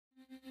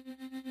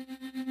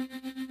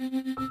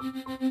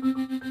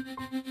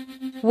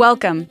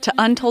Welcome to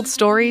Untold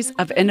Stories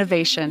of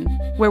Innovation,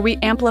 where we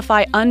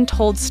amplify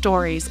untold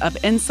stories of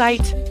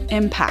insight,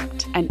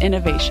 impact, and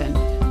innovation.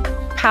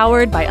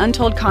 Powered by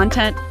Untold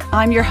Content,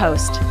 I'm your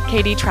host,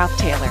 Katie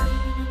Trauth-Taylor.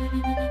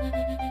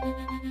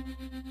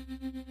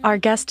 Our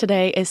guest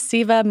today is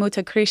Siva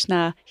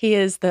Muthukrishnan. He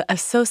is the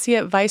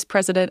Associate Vice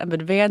President of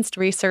Advanced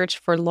Research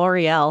for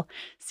L'Oreal.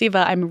 Siva,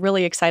 I'm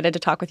really excited to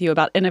talk with you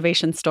about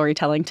innovation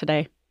storytelling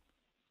today.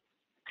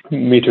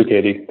 Me too,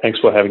 Katie. Thanks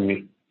for having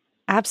me.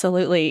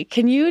 Absolutely.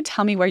 Can you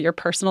tell me where your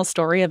personal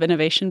story of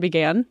innovation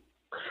began?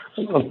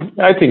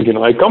 I think,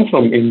 I come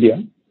from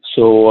India.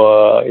 So,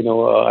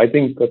 I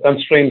think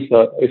constraints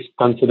is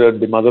considered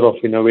the mother of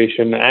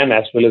innovation and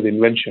as well as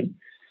invention.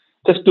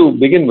 Just to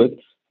begin with,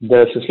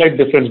 there's a slight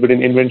difference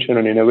between invention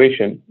and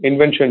innovation.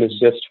 Invention is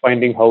just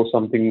finding how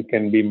something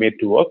can be made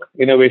to work.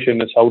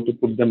 Innovation is how to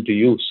put them to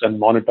use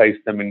and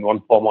monetize them in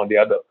one form or the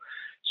other.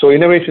 So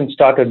innovation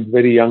started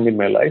very young in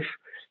my life,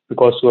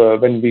 because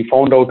when we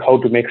found out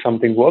how to make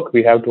something work,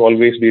 we have to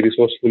always be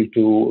resourceful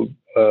to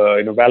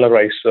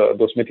valorize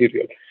those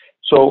materials.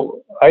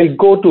 So I'll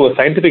go to a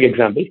scientific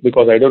example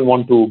because I don't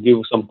want to give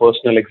some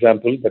personal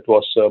example that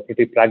was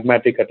pretty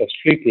pragmatic at a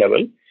street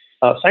level.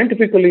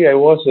 Scientifically, I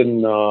was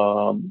in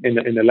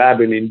a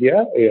lab in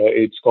India.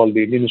 It's called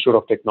the Indian Institute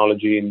of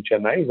Technology in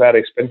Chennai, where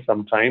I spent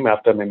some time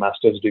after my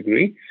master's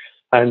degree.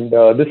 And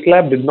this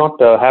lab did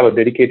not have a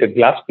dedicated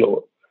glass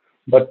blower.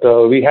 But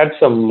we had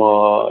some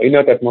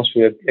inert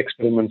atmosphere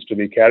experiments to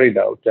be carried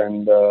out,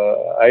 and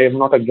I am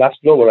not a glass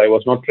blower. I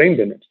was not trained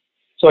in it.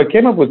 So I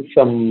came up with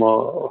some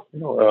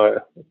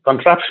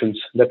contraptions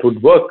that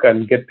would work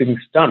and get things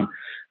done.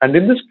 And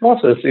in this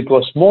process, it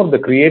was more the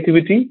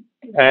creativity.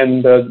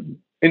 And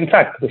in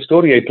fact, the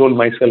story I told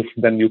myself,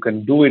 then you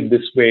can do it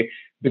this way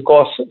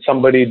because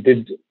somebody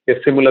did a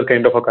similar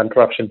kind of a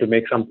contraption to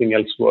make something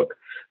else work.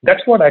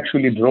 That's what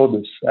actually drove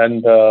this.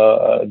 And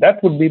that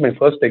would be my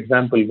first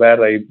example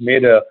where I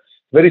made a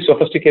very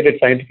sophisticated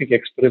scientific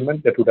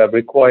experiment that would have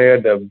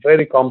required a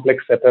very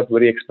complex setup,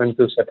 very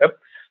expensive setup.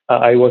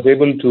 I was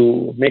able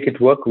to make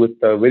it work with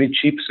a very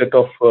cheap set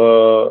of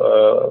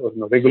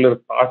regular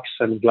parts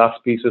and glass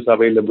pieces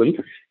available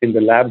in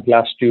the lab,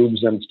 glass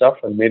tubes and stuff,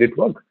 and made it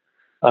work.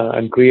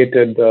 And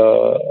created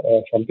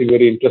something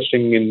very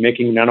interesting in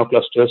making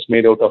nanoclusters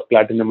made out of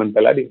platinum and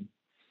palladium.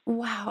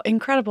 Wow,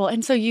 incredible.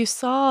 And so you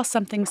saw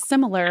something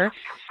similar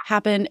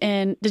happen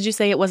in, did you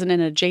say it was in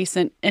an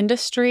adjacent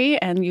industry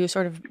and you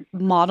sort of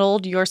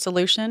modeled your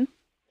solution?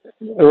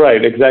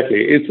 Right,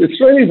 exactly.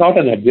 It's really not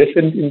an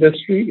adjacent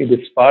industry. It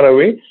is far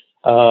away.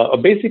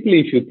 Basically,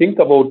 if you think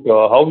about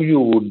how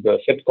you would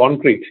set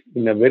concrete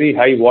in a very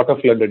high water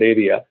flooded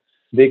area,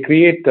 they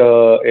create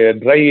a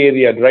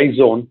dry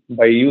zone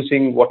by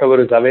using whatever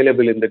is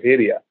available in that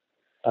area.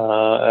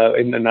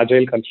 In an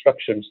agile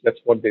constructions, that's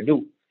what they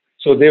do.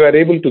 So they were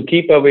able to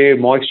keep away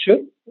moisture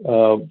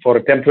for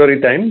a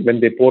temporary time when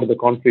they pour the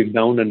concrete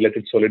down and let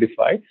it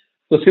solidify.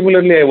 So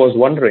similarly, I was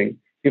wondering,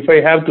 if I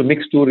have to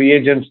mix two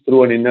reagents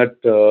through an inert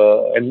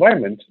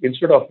environment,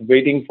 instead of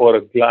waiting for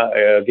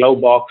a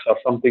glove box or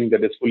something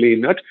that is fully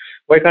inert,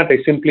 why can't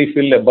I simply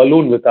fill a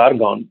balloon with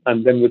argon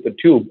and then with a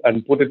tube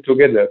and put it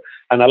together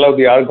and allow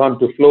the argon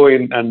to flow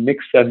in and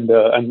mix and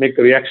make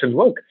the reaction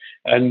work?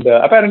 And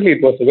apparently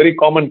it was a very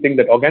common thing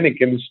that organic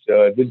chemists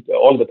did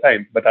all the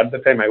time. But at the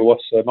time I was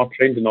not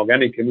trained in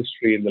organic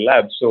chemistry in the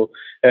lab. So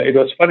it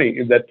was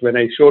funny that when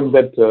I showed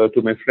that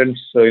to my friends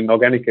in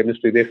organic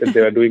chemistry, they said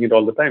they were doing it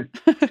all the time.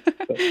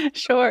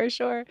 Sure.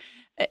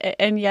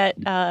 And yet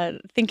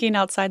thinking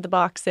outside the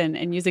box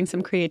and using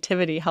some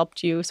creativity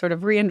helped you sort of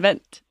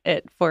reinvent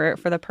it for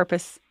the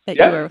purpose that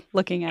you were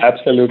looking at.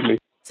 Absolutely.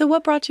 So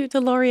what brought you to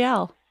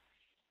L'Oreal?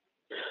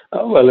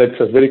 Well, it's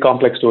a very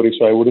complex story,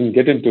 so I wouldn't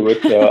get into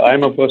it.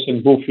 I'm a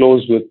person who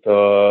flows with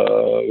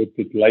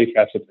life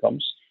as it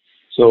comes.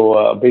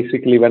 So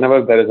basically,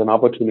 whenever there is an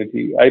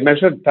opportunity, I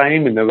measure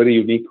time in a very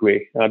unique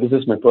way. This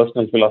is my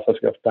personal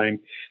philosophy of time.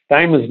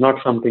 Time is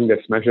not something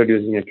that's measured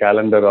using a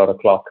calendar or a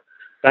clock.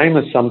 Time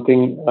is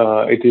something,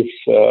 it is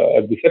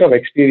the set of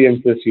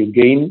experiences you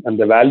gain and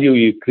the value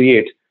you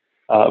create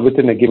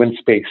within a given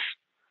space.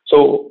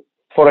 So,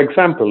 for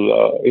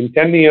example, in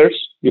 10 years,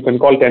 you can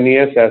call 10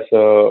 years as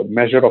a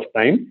measure of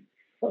time,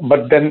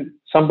 but then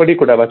somebody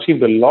could have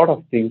achieved a lot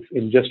of things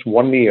in just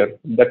 1 year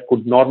that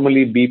could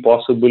normally be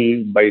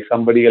possible by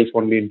somebody else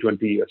only in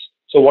 20 years.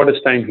 So what is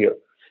time here?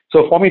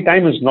 So for me,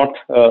 time is not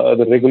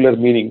the regular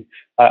meaning.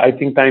 I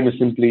think time is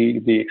simply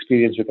the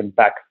experience you can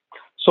pack.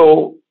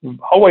 So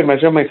how I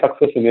measure my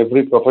success in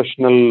every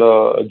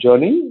professional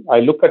journey, I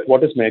look at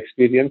what is my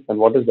experience and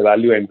what is the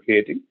value I'm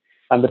creating.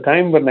 And the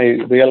time when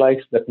I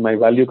realize that my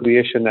value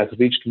creation has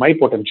reached my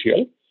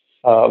potential,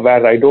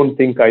 where I don't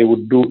think I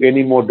would do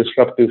any more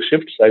disruptive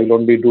shifts, I will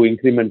only do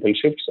incremental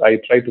shifts. I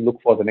try to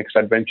look for the next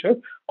adventure,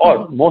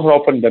 or more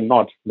often than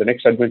not, the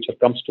next adventure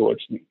comes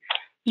towards me.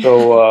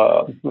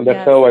 So that's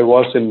Yes. how I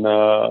was in.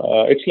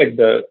 It's like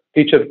the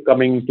teacher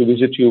coming to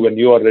visit you when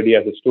you are ready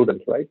as a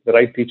student, right? The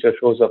right teacher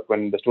shows up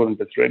when the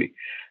student is ready.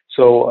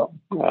 So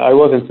I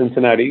was in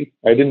Cincinnati.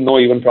 I didn't know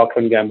even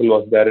Procter and Gamble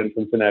was there in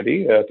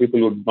Cincinnati.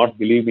 People would not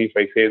believe me if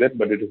I say that,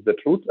 but it is the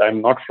truth.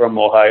 I'm not from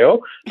Ohio.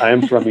 I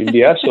am from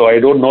India, so I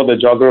don't know the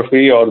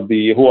geography or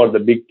the who are the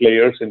big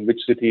players in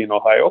which city in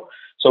Ohio.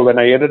 So when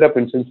I ended up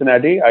in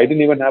Cincinnati, I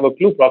didn't even have a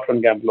clue Procter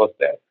and Gamble was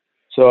there.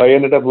 So I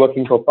ended up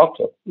working for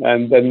Procter.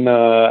 And then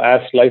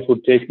as life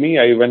would take me,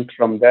 I went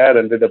from there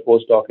and did a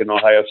postdoc in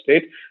Ohio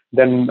State,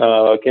 then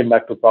came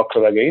back to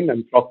Procter again.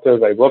 And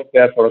Procter, I worked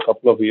there for a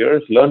couple of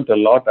years, learned a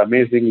lot,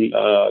 amazing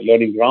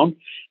learning ground.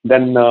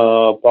 Then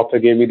Procter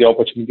gave me the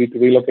opportunity to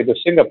relocate to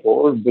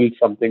Singapore, build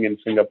something in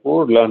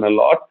Singapore, learn a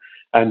lot,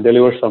 and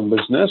deliver some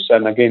business,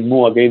 and again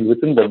move again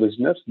within the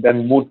business.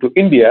 Then move to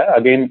India,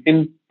 again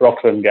in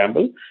Procter and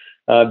Gamble.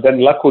 Then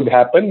luck would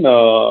happen.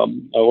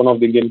 One of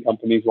the Indian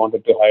companies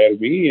wanted to hire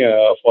me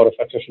for a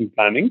succession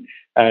planning,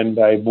 and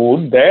I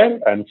moved there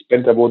and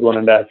spent about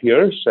 1.5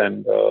 years.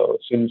 And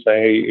since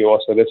I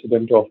was a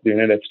resident of the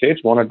United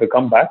States, wanted to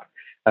come back,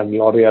 and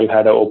L'Oreal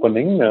had an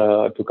opening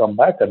to come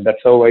back, and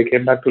that's how I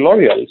came back to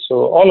L'Oreal.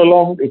 So all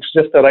along, it's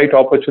just the right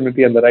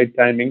opportunity and the right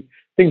timing.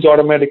 Things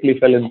automatically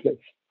fell in place.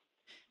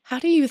 How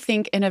do you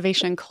think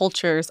innovation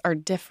cultures are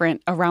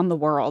different around the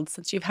world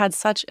since you've had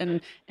such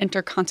an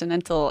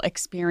intercontinental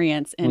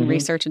experience in Mm-hmm.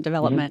 research and Mm-hmm.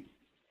 development?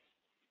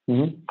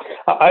 Mm-hmm.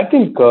 I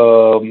think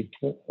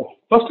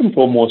first and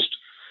foremost,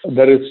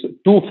 there is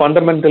two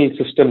fundamental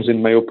systems,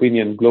 in my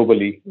opinion,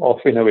 globally of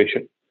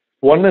innovation.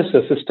 One is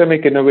a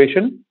systemic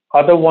innovation.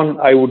 Other one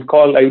I would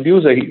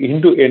use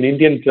an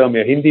Indian term,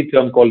 a Hindi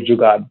term called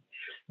jugaad.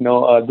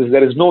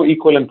 There is no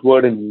equivalent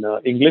word in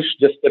English.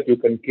 Just that you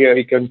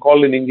can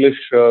call in English.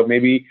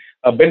 Maybe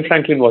Ben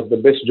Franklin was the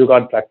best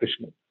jugaad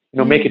practitioner.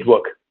 Make it Mm.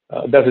 work.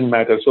 Doesn't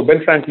matter. So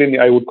Ben Franklin,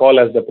 I would call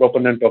as the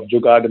proponent of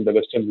jugaad in the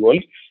Western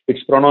world.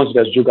 It's pronounced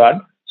as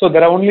jugaad. So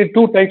there are only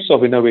two types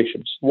of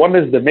innovations. One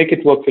is the make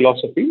it work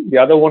philosophy. The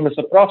other one is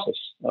a process.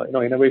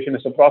 Innovation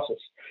is a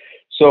process.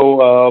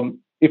 So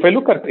if I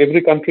look at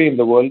every country in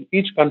the world,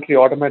 each country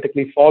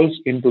automatically falls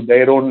into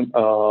their own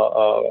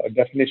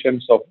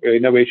definitions of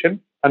innovation,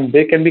 and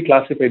they can be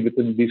classified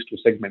within these two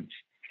segments.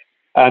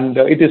 And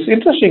it is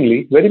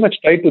interestingly very much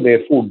tied to their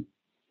food.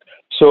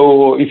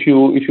 So if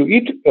you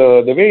eat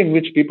the way in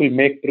which people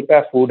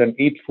prepare food and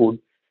eat food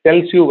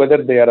tells you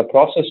whether they are a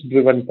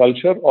process-driven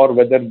culture or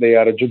whether they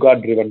are a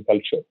jugaad-driven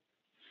culture.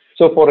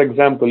 So, for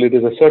example, it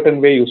is a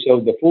certain way you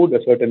serve the food,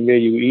 a certain way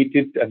you eat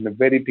it, and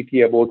very picky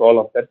about all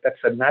of that.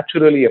 That's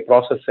naturally a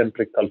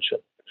process-centric culture.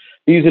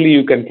 Easily,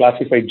 you can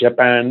classify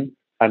Japan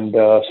and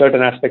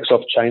certain aspects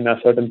of China,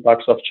 certain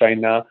parts of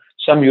China,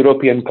 some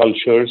European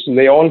cultures.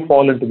 They all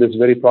fall into this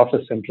very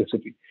process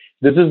centricity.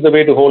 This is the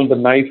way to hold the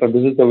knife, and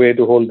this is the way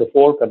to hold the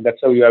fork, and that's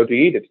how you have to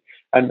eat it.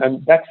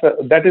 And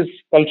that is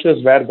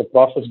cultures where the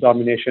process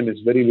domination is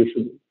very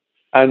visible.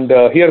 And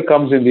here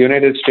comes in the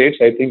United States.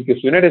 I think the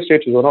United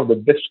States is one of the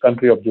best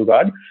country of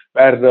jugaad,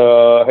 where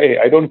hey,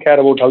 I don't care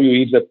about how you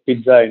eat the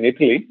pizza in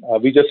Italy.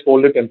 We just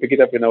fold it and pick it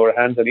up in our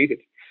hands and eat it.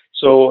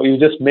 So you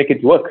just make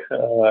it work.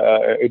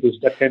 It is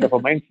that kind of a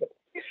mindset.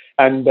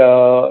 And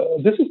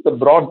this is the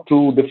broad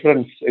two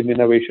difference in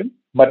innovation.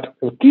 But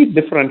the key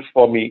difference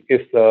for me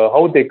is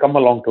how they come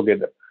along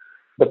together.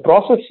 The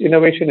process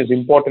innovation is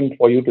important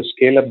for you to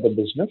scale up the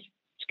business,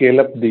 scale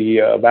up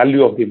the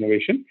value of the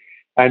innovation.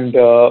 And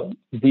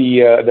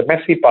the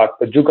messy part,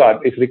 the jugaad,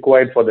 is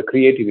required for the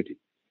creativity.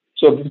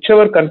 So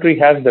whichever country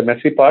has the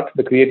messy part,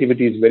 the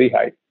creativity is very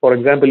high. For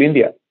example,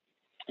 India.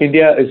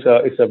 India is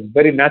a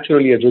very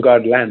naturally a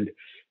jugaad land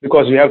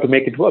because you have to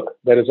make it work.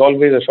 There is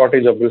always a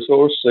shortage of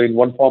resource. So in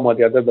one form or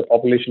the other, the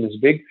population is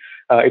big.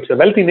 It's a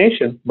wealthy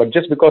nation, but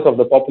just because of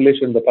the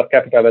population, the per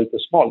capita wealth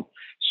is small.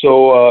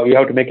 So you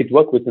have to make it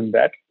work within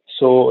that.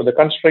 So the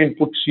constraint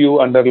puts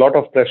you under a lot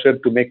of pressure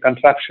to make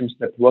contraptions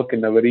that work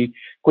in a very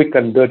quick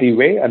and dirty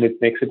way, and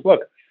it makes it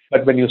work.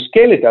 But when you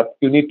scale it up,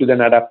 you need to then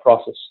adapt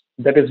process.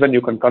 That is when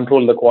you can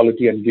control the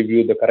quality and give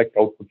you the correct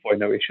output for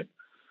innovation.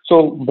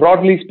 So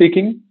broadly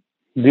speaking,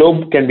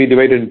 globe can be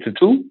divided into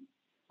two,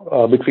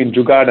 between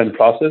jugaad and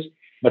process.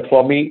 But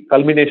for me,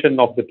 culmination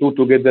of the two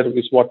together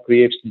is what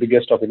creates the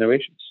biggest of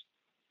innovations.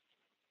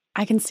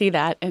 I can see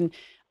that. And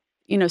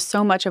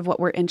so much of what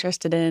we're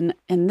interested in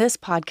this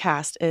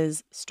podcast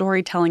is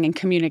storytelling and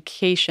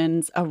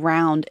communications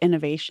around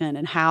innovation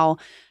and how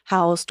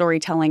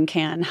storytelling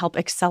can help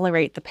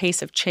accelerate the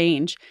pace of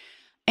change.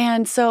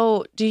 And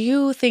so do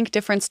you think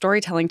different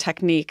storytelling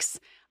techniques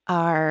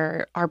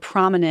are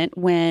prominent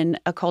when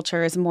a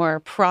culture is more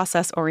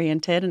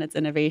process-oriented in its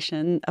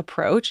innovation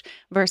approach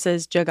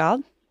versus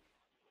jugaad?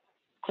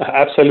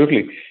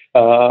 Absolutely.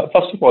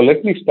 First of all,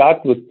 let me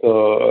start with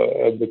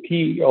the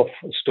key of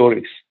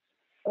stories.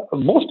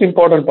 Most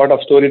important part of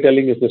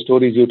storytelling is the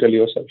stories you tell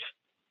yourself.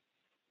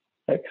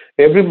 Right?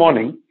 Every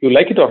morning, you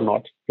like it or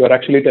not, you are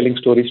actually telling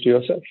stories to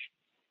yourself.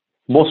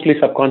 mostly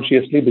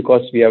subconsciously,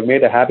 because we have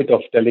made a habit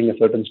of telling a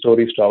certain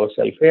stories to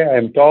ourselves. Hey, I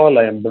am tall,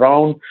 I am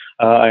brown,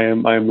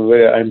 I'm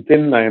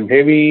thin, I am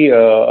heavy,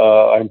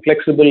 I'm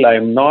flexible, I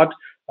am not.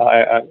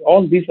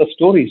 All these are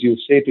stories you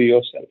say to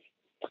yourself.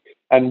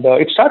 And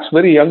it starts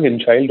very young in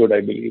childhood,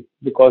 I believe,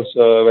 because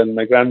when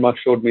my grandma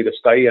showed me the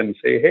sky and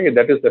say, hey,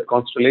 that is the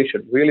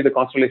constellation. Really, the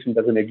constellation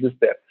doesn't exist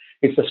there.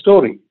 It's a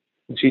story.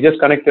 She just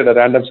connected a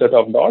random set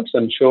of dots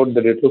and showed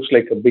that it looks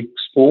like a big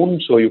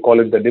spoon, so you call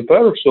it the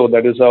dipper. So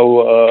that is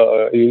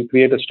how you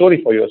create a story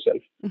for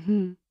yourself.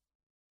 Mm-hmm.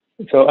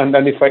 So, and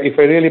then if I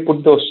really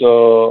put those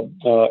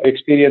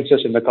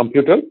experiences in the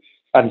computer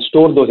and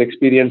store those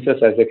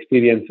experiences as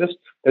experiences,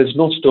 there's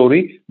no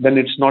story, then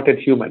it's not a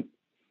human.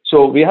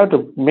 So we have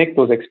to make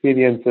those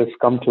experiences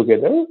come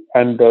together,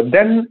 and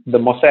then the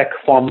mosaic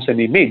forms an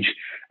image,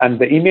 and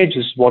the image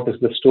is what is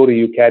the story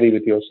you carry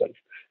with yourself.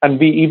 And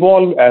we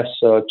evolve as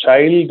a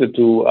child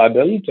to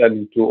adult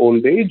and to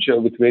old age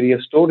with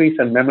various stories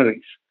and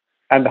memories.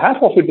 And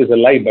half of it is a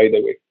lie, by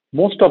the way.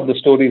 Most of the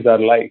stories are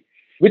lie,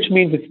 which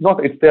means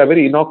they are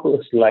very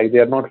innocuous lie. They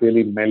are not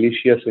really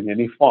malicious in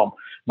any form.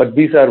 But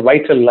these are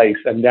vital lies.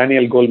 And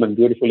Daniel Goleman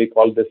beautifully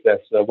called this as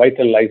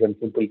vital lies and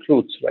simple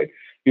truths, right?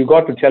 You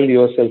got to tell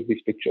yourself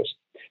these pictures.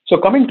 So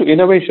coming to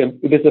innovation,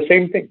 it is the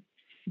same thing.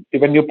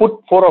 When you put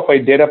 4 or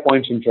 5 data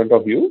points in front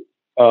of you,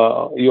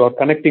 you are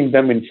connecting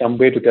them in some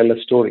way to tell a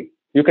story.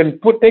 You can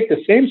take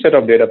the same set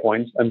of data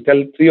points and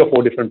tell 3 or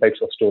 4 different types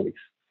of stories.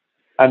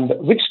 And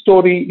which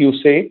story you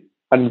say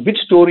and which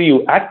story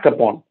you act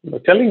upon.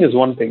 Telling is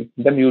one thing,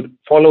 then you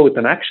follow with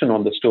an action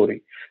on the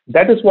story.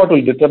 That is what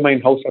will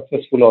determine how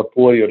successful or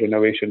poor your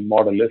innovation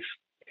model is.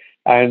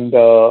 And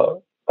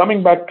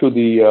coming back to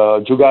the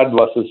jugaad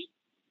versus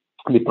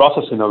the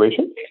process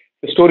innovation,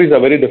 the stories are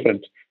very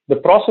different. The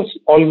process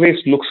always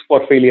looks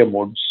for failure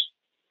modes.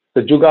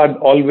 The jugaad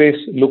always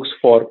looks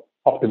for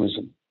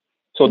optimism.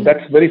 So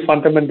that's very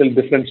fundamental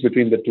difference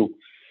between the two.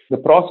 The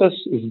process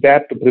is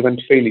there to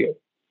prevent failure.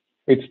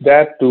 It's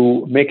there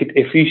to make it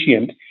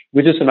efficient,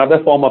 which is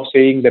another form of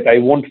saying that I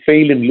won't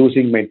fail in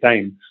losing my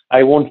time.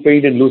 I won't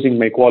fail in losing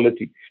my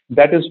quality.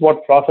 That is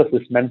what process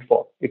is meant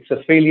for. It's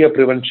a failure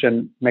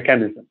prevention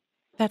mechanism.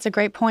 That's a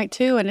great point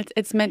too, and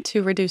it's meant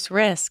to reduce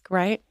risk,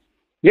 right?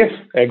 Yes,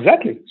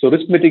 exactly. So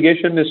risk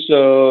mitigation is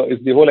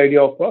the whole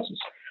idea of process.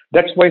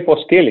 That's why for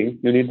scaling,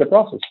 you need the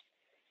process.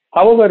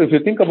 However, if you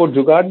think about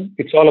jugaad,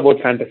 it's all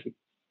about fantasy.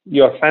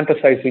 You're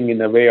fantasizing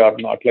in a way or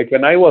not. Like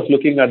when I was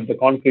looking at the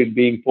concrete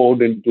being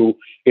poured into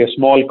a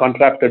small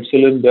contracted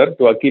cylinder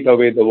to keep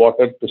away the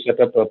water to set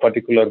up a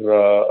particular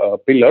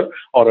pillar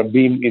or a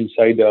beam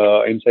inside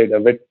a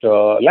wet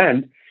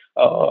land,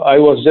 I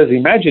was just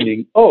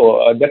imagining,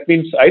 that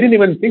means I didn't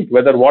even think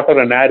whether water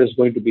and air is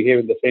going to behave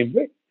in the same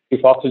way.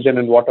 If oxygen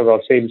and water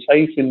are same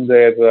size in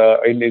their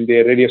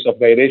radius of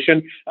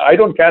gyration, I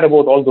don't care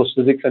about all those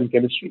physics and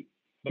chemistry.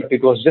 But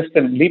it was just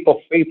a leap of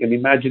faith and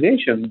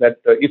imagination that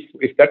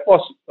if that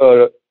was,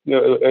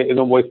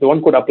 if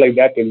one could apply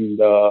that in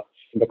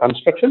the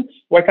construction,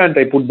 why can't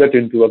I put that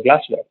into a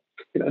glassware?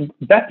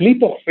 That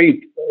leap of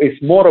faith is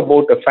more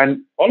about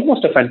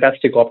almost a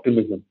fantastic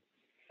optimism.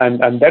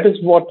 And that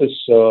is what is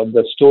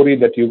the story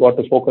that you got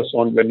to focus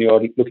on when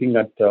you're looking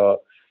at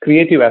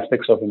creative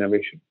aspects of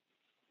innovation.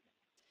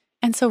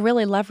 And so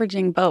really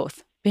leveraging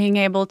both, being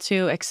able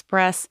to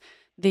express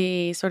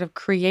the sort of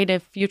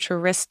creative,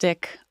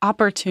 futuristic,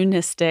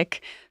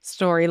 opportunistic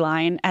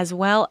storyline, as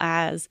well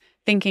as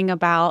thinking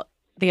about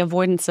the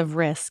avoidance of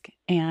risk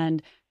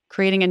and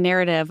creating a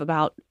narrative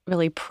about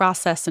really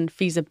process and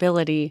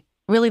feasibility.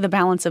 Really, the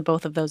balance of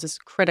both of those is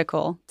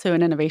critical to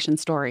an innovation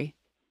story.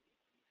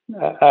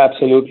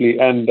 Absolutely,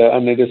 and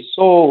it is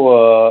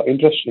so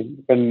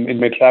interesting in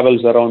my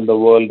travels around the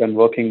world and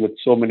working with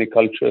so many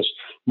cultures,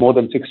 more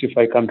than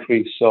 65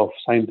 countries of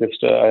scientists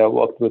I have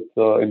worked with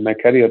in my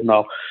career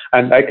now,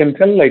 and I can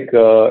tell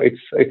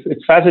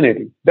it's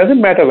fascinating.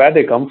 Doesn't matter where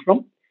they come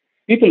from,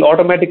 people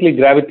automatically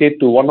gravitate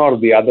to one or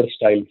the other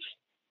styles.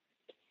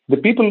 The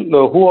people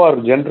who are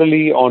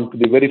generally on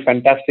the very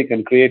fantastic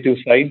and creative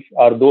sides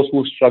are those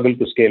who struggle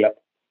to scale up.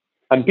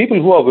 And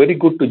people who are very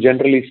good to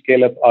generally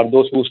scale up are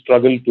those who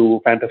struggle to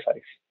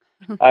fantasize.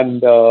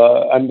 And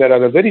there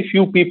are very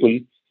few people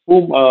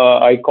whom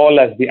I call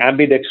as the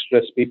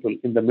ambidextrous people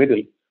in the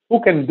middle, who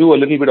can do a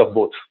little bit of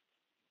both.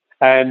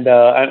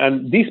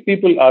 And these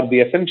people are the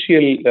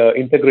essential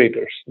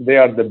integrators. They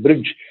are the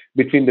bridge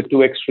between the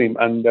two extremes.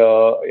 And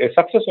a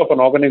success of an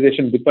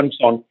organization depends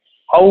on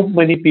how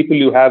many people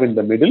you have in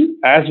the middle,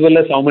 as well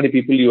as how many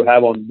people you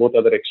have on both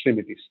other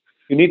extremities.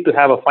 You need to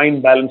have a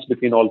fine balance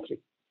between all three.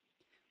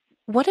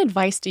 What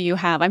advice do you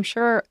have? I'm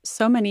sure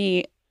so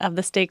many of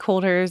the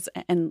stakeholders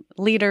and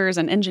leaders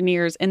and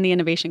engineers in the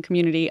innovation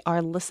community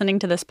are listening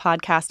to this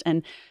podcast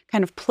and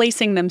kind of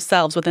placing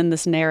themselves within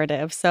this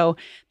narrative. So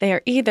they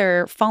are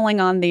either falling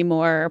on the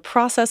more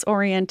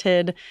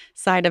process-oriented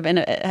side of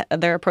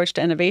their approach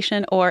to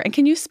innovation, and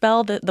can you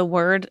spell the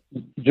word?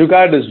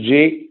 Jugaad is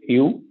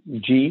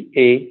Jugaad.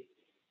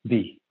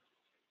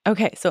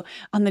 Okay, so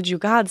on the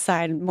jugaad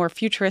side, more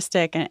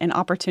futuristic and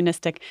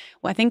opportunistic,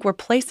 well, I think we're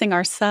placing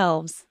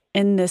ourselves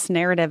in this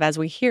narrative as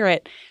we hear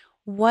it,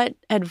 what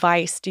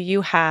advice do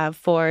you have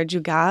for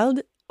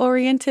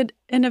jugaad-oriented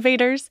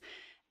innovators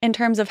in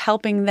terms of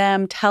helping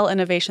them tell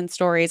innovation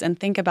stories and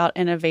think about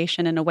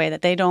innovation in a way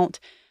that they don't,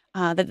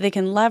 that they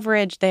can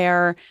leverage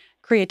their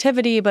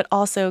creativity, but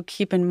also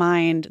keep in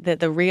mind that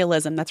the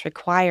realism that's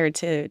required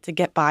to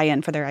get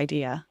buy-in for their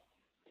idea?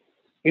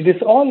 It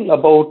is all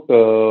about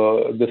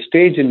the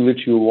stage in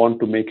which you want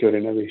to make your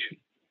innovation.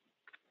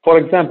 For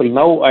example,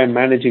 now I'm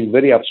managing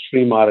very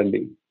upstream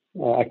R&D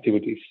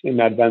activities. In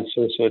advanced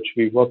research,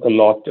 we work a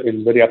lot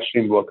in very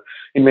upstream work.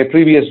 In my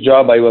previous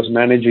job, I was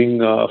managing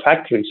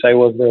factories. I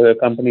was the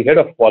company head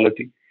of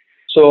quality.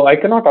 So I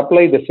cannot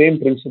apply the same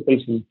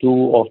principles in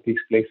two of these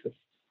places.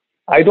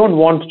 I don't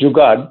want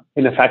jugaad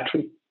in a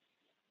factory.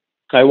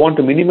 I want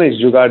to minimize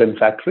jugaad in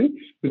factory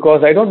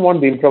because I don't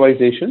want the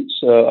improvisations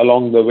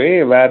along the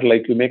way where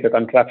like you make a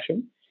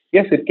contraption.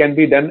 Yes, it can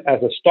be done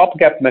as a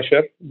stopgap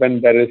measure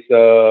when there is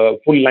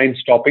full line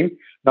stopping.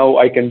 Now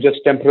I can just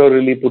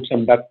temporarily put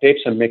some duct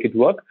tapes and make it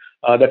work.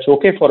 That's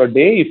okay for a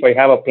day if I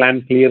have a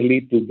plan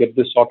clearly to get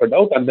this sorted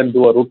out and then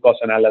do a root cause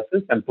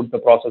analysis and put the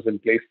process in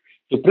place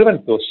to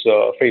prevent those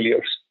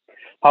failures.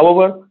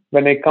 However,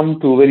 when I come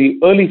to very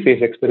early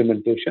phase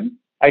experimentation,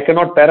 I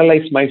cannot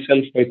paralyze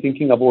myself by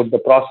thinking about the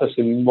process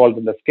involved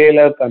in the scale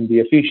up and the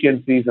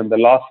efficiencies and the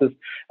losses.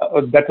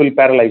 That will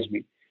paralyze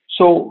me.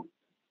 So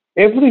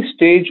every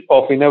stage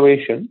of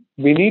innovation,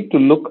 we need to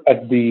look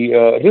at the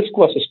risk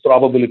versus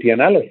probability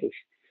analysis.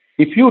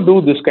 If you do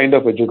this kind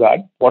of a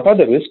jugaad, what are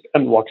the risks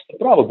and what's the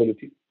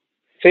probability?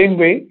 Same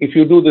way, if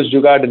you do this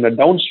jugaad in a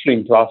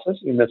downstream process,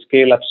 in a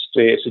scale-up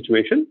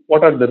situation,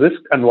 what are the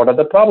risks and what are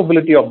the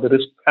probability of the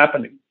risk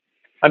happening?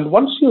 And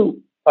once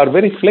you are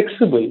very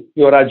flexible,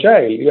 you're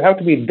agile, you have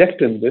to be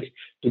deft in this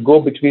to go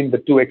between the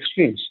two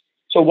extremes.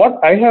 So what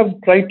I have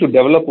tried to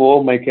develop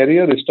over my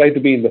career is try to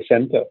be in the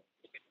center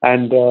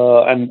and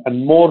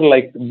more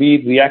like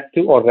be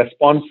reactive or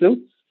responsive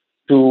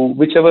to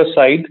whichever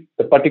side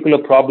the particular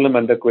problem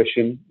and the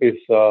question is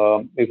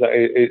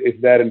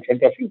there in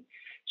front of you.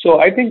 So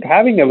I think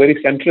having a very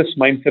centrist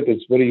mindset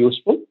is very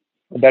useful.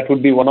 That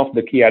would be one of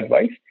the key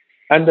advice.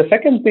 And the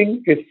second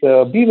thing is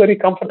be very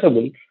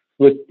comfortable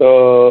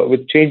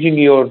with changing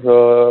your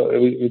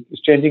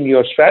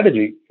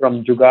strategy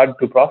from jugaad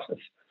to process,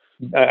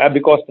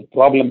 because the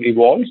problem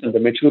evolves and the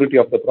maturity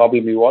of the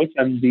problem evolves,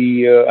 and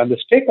the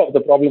stake of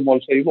the problem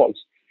also evolves.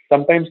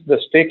 Sometimes the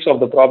stakes of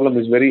the problem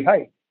is very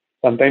high,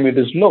 sometimes it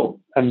is low,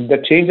 and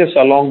that changes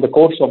along the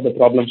course of the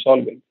problem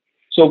solving.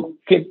 So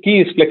key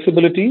is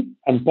flexibility,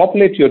 and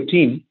populate your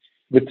team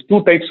with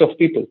two types of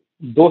people: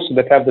 those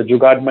that have the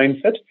jugaad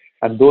mindset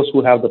and those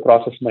who have the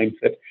process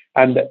mindset,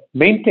 and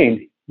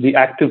maintain the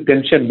active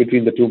tension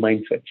between the two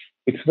mindsets.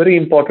 It's very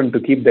important to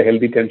keep the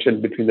healthy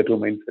tension between the two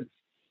mindsets.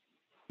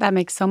 That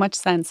makes so much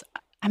sense.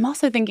 I'm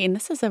also thinking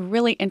this is a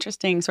really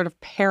interesting sort of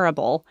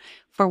parable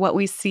for what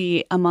we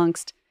see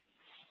amongst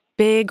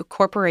big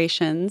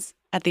corporations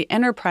at the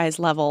enterprise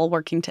level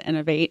working to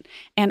innovate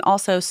and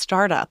also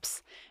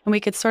startups. And we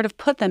could sort of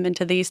put them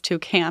into these two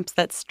camps,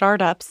 that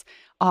startups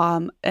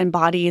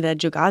embody the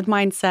jugaad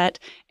mindset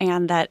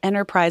and that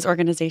enterprise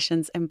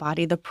organizations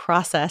embody the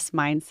process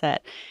mindset.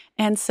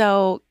 And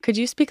so could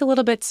you speak a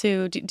little bit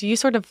to, do you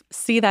sort of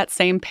see that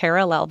same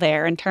parallel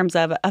there in terms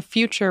of a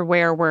future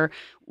where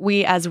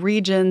we as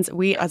regions,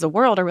 we as a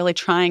world are really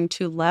trying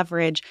to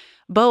leverage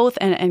both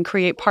and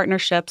create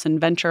partnerships and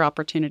venture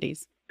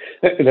opportunities?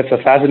 That's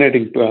a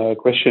fascinating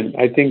question.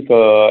 I think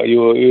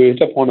you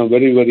hit upon a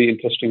very, very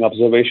interesting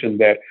observation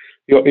there.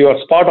 You are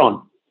spot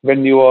on.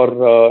 When you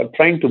are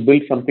trying to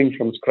build something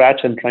from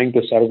scratch and trying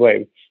to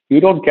survive, you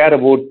don't care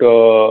about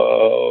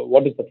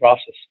what is the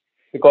process.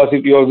 Because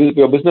if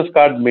your business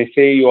card may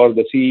say you are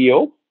the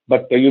CEO,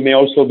 but you may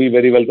also be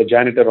very well the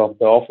janitor of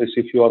the office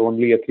if you are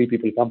only a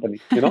 3-people company.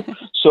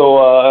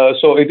 So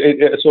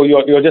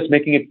you're just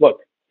making it work.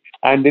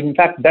 And in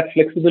fact, that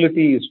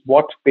flexibility is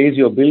what pays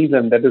your bills,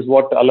 and that is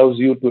what allows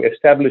you to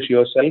establish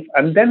yourself.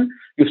 And then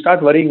you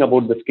start worrying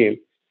about the scale.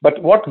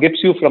 But what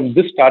gets you from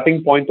this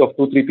starting point of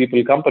 2-3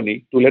 people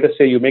company to, let us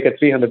say, you make a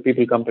 300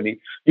 people company,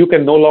 you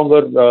can no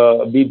longer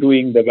be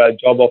doing the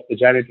job of the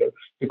janitor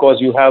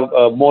because you have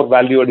more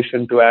value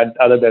addition to add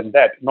other than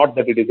that. Not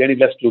that it is any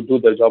less to do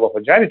the job of a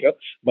janitor,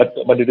 but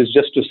it is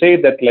just to say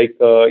that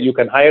you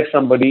can hire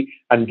somebody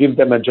and give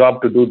them a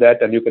job to do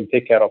that, and you can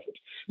take care of it.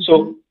 Mm-hmm.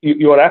 So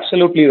you are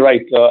absolutely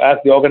right. As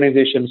the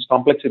organization's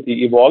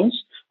complexity evolves,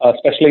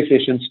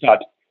 specialization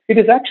starts. It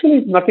is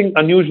actually nothing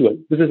unusual.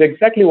 This is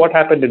exactly what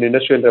happened in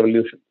Industrial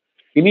Revolution.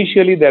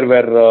 Initially, there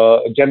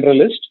were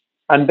generalists,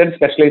 and then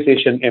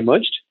specialization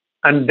emerged,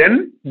 and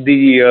then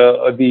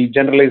the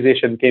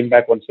generalization came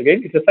back once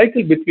again. It's a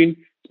cycle between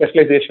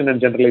specialization and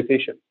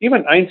generalization.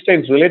 Even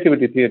Einstein's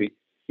relativity theory,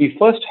 he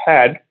first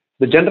had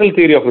the general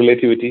theory of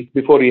relativity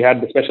before he had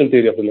the special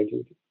theory of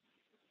relativity.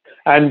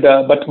 And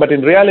but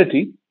in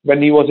reality,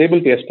 when he was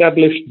able to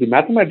establish the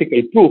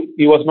mathematical proof,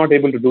 he was not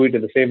able to do it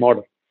in the same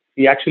order.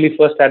 He actually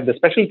first had the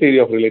special theory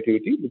of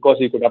relativity because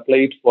he could apply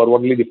it for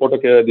only the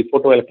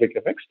photoelectric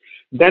effects.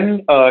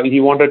 Then he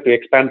wanted to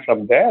expand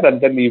from there, and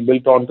then he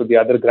built on to the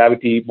other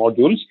gravity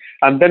modules,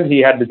 and then he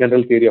had the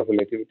general theory of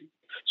relativity.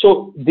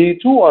 So the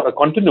two are a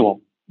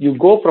continuum. You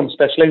go from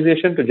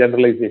specialization to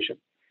generalization.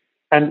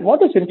 And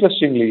what is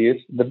interestingly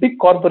is the big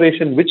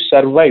corporation which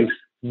survives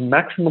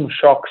maximum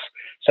shocks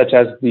such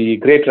as the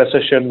Great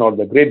Recession or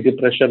the Great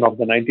Depression of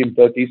the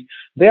 1930s,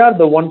 they are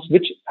the ones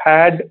which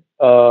had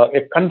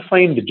a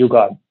confined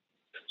jugaad.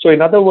 So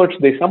in other words,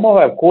 they somehow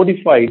have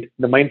codified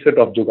the mindset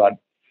of jugaad.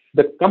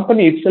 The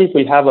company itself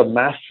will have a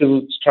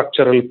massive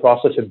structural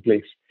process in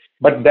place,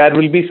 but there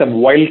will be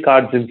some wild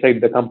cards inside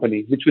the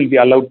company which will be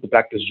allowed to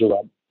practice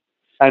jugaad.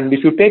 And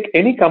if you take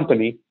any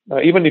company,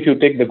 even if you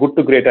take the good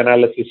to great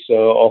analysis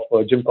of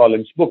Jim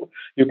Collins' book,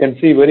 you can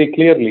see very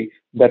clearly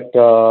that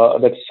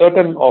that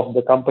certain of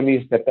the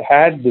companies that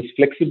had this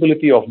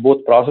flexibility of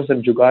both process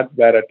and jugaad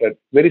were at a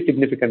very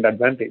significant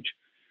advantage.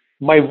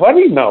 My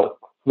worry now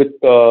with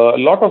a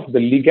lot of the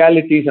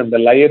legalities and the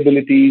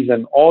liabilities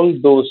and all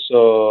those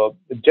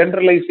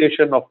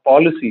generalization of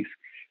policies,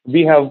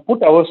 we have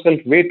put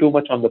ourselves way too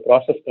much on the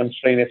process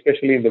constraint,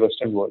 especially in the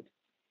Western world.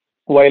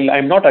 While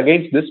I'm not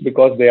against this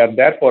because they are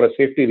there for a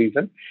safety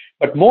reason,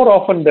 but more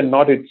often than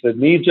not, it's a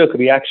knee-jerk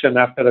reaction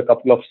after a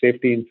couple of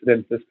safety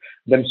incidences.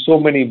 Then so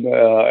many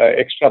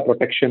extra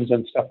protections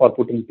and stuff are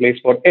put in place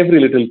for every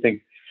little thing.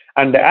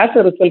 And as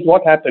a result,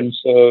 what happens?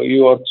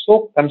 You are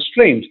so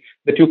constrained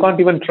that you can't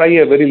even try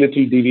a very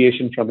little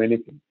deviation from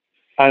anything.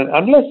 And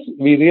unless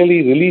we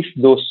really release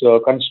those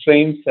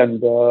constraints and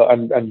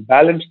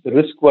balance the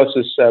risk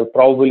versus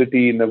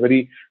probability in a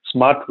very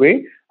smart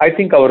way, I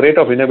think our rate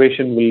of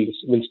innovation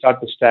will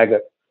start to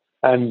stagger,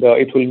 and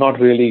it will not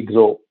really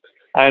grow.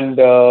 And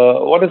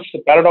what is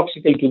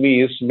paradoxical to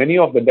me is many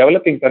of the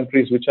developing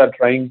countries which are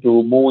trying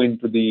to move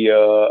into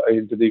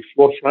the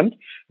forefront,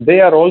 they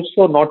are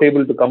also not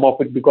able to come up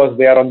with because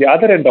they are on the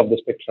other end of the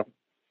spectrum.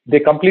 They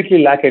completely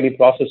lack any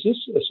processes,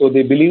 so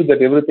they believe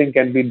that everything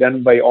can be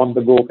done by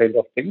on-the-go kind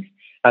of things,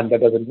 and that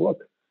doesn't work.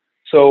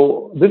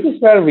 So this is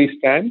where we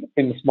stand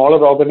in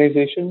smaller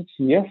organizations.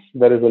 Yes,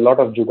 there is a lot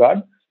of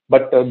jugaad,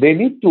 but they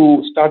need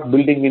to start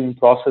building in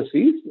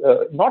processes,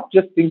 not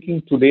just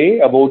thinking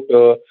today about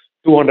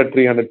 200,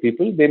 300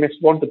 people. They may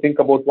want to think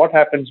about what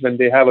happens when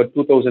they have a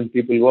 2,000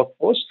 people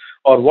workforce,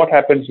 or what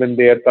happens when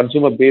their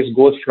consumer base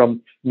goes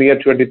from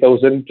near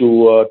 20,000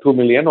 to 2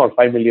 million or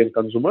 5 million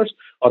consumers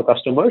or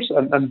customers.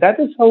 And that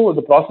is how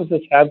the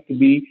processes have to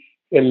be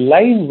a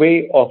live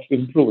way of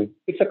improving.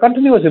 It's a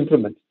continuous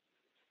improvement.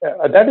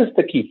 That is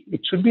the key.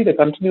 It should be the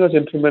continuous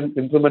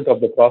improvement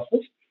of the process,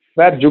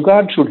 where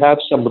jugaad should have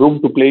some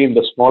room to play in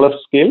the smaller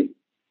scale.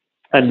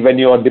 And when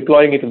you are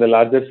deploying it in the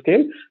larger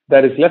scale,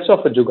 there is less of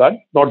a jugaad,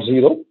 not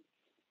zero,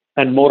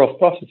 and more of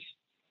process.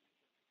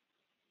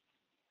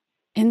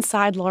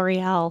 Inside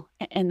L'Oreal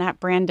and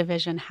that brand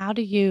division, how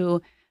do you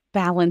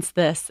balance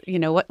this? You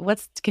know,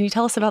 can you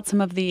tell us about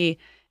some of the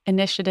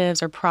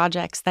initiatives or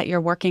projects that you're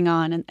working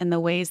on and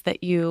the ways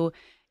that you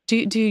do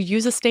you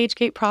use a stage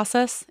gate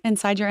process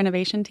inside your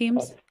innovation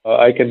teams?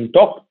 I can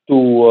talk to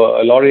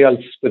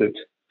L'Oreal's spirit.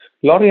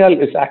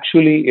 L'Oreal is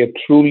actually a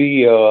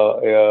truly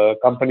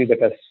company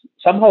that has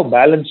somehow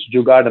balanced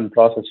jugaad and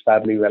process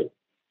fairly well.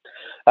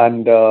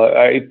 And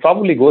it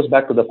probably goes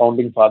back to the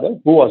founding father,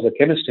 who was a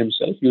chemist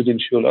himself, Eugene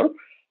Schuller.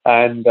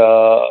 And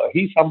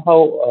he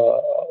somehow,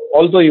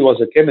 although he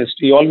was a chemist,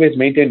 he always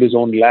maintained his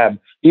own lab.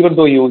 Even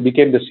though he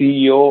became the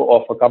CEO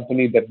of a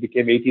company that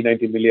became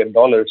 $80-90 million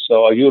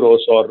euros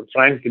or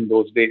franc in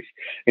those days,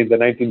 in the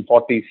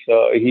 1940s,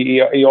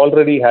 he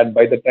already had,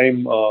 by the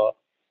time,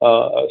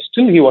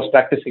 still he was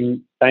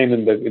practicing time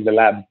in the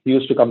lab. He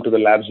used to come to the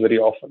labs very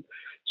often.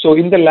 So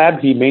in the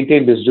lab, he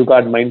maintained his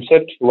jugaad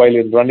mindset, while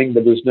in running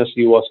the business,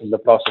 he was in the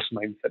process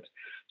mindset.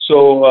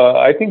 So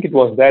I think it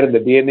was there in the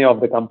DNA of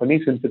the company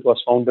since it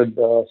was founded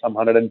some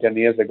 110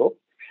 years ago.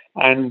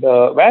 And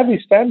where we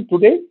stand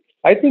today,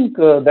 I think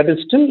that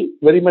is still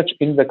very much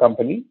in the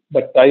company.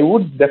 But I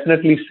would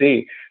definitely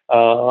say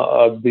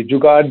the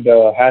jugaad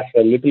has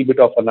a little bit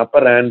of an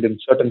upper hand in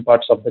certain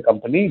parts of the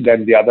company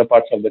than the other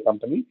parts of the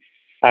company.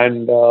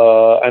 And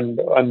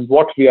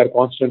what we are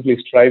constantly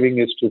striving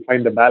is to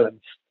find a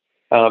balance.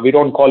 We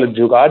don't call it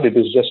jugaad. It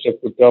is just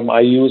a term I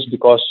use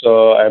because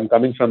I'm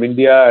coming from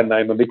India and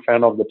I'm a big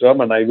fan of the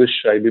term, and I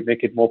wish I would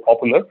make it more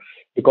popular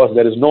because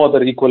there is no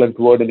other equivalent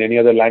word in any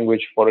other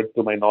language for it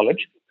to my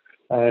knowledge.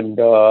 And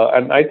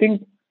I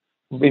think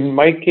in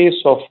my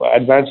case of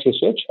advanced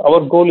research, our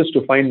goal is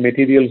to find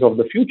materials of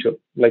the future,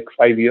 like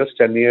 5 years,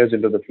 10 years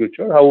into the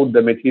future. How would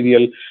the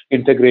material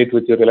integrate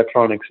with your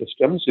electronic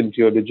systems into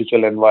your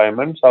digital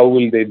environments? How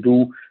will they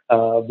do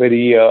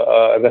very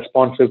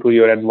responsive to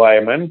your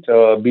environment,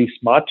 be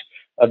smart,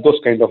 those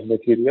kind of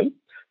material.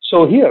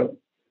 So here,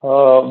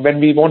 when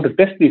we want to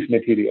test these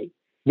material,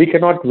 we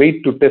cannot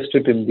wait to test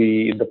it in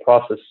the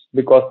process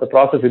because the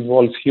process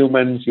involves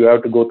humans. You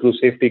have to go through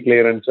safety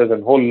clearances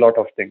and a whole lot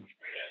of things.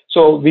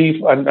 So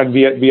we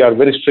are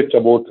very strict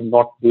about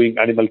not doing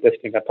animal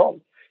testing at all.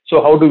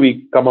 So how do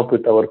we come up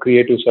with our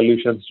creative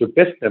solutions to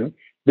test them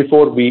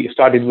before we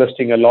start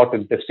investing a lot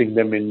in testing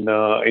them in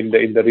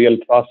the real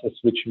process,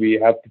 which we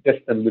have to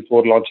test them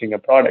before launching a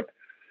product.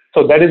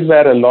 So that is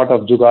where a lot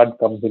of jugaad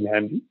comes in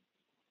handy.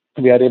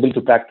 We are able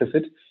to practice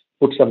it,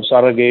 put some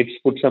surrogates,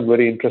 put some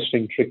very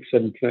interesting tricks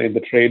in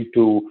the trade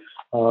to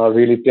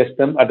really test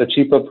them at a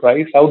cheaper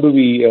price. How do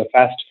we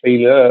fail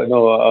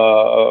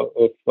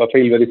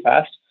very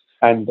fast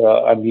and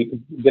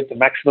get the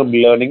maximum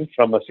learning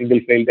from a single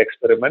failed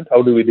experiment?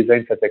 How do we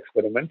design such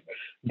experiments?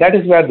 That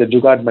is where the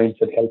jugaad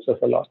mindset helps us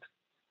a lot.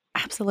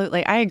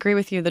 Absolutely. I agree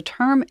with you. The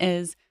term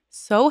is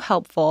so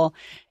helpful.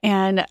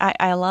 And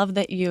I love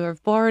that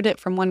you've borrowed it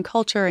from one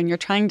culture and you're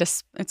trying to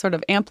sort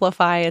of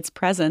amplify its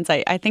presence.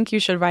 I think you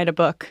should write a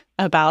book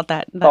about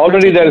that.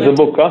 Already there is a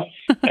book, huh?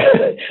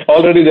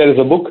 Already there is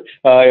a book.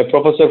 A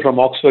professor from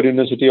Oxford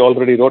University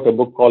already wrote a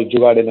book called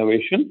Jugaad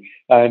Innovation.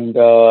 And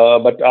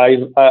but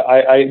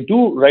I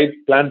do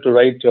plan to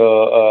write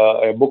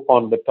a book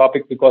on the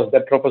topic, because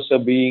that professor,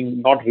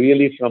 being not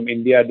really from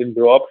India, didn't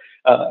grow up,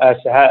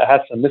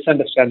 has a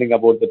misunderstanding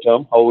about the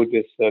term, how it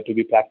is to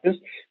be practiced.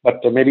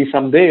 But maybe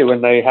someday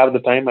when I have the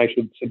time, I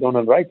should sit down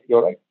and write.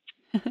 You're right.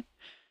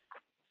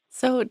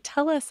 So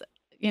tell us,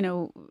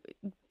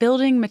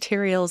 building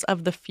materials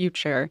of the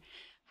future,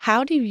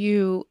 how do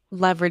you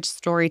leverage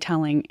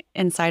storytelling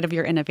inside of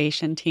your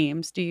innovation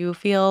teams? Do you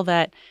feel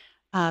that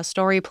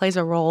story plays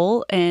a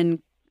role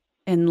in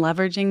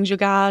leveraging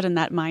jugaad and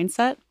that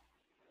mindset?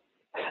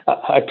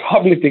 I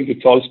probably think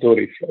it's all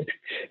stories, right?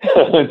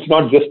 It's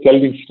not just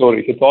telling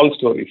stories; it's all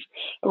stories.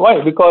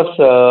 Why? Because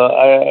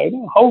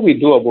how we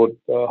go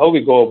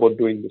about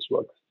doing this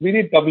work. We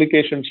need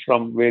publications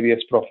from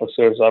various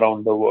professors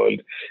around the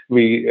world.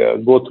 We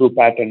go through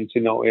patents.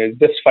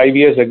 Just 5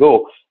 years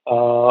ago,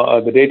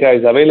 the data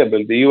is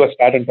available. The U.S.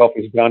 Patent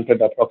Office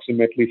granted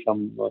approximately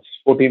some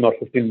 14 or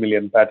 15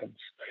 million patents,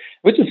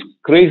 which is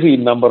crazy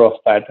number of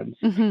patents.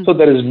 Mm-hmm. So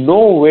there is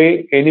no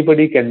way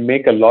anybody can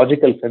make a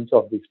logical sense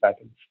of these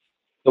patents.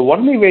 The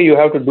only way you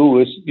have to do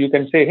is you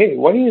can say, hey,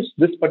 why is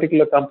this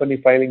particular company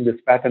filing this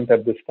patent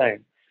at this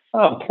time?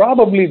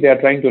 Probably they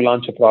are trying to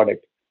launch a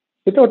product.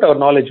 Without our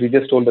knowledge, we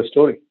just told a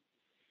story.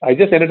 I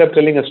just ended up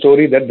telling a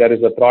story that there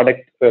is a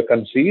product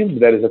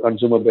conceived, there is a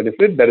consumer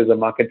benefit, there is a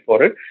market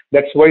for it.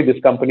 That's why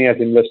this company has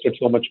invested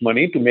so much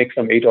money to make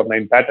some 8 or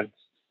 9 patents.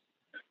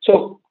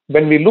 So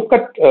when we look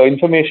at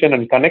information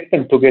and connect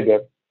them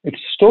together, it's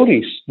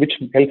stories which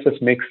helps us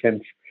make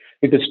sense.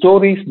 It is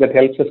stories that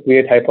helps us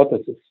create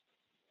hypotheses.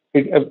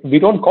 We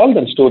don't call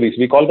them stories,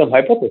 we call them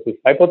hypotheses.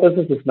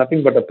 Hypothesis is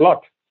nothing but a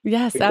plot.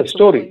 Yes, it's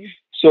absolutely. A story.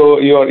 So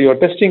you're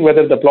testing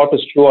whether the plot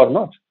is true or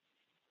not.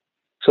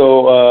 So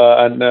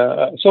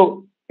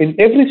so in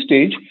every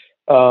stage,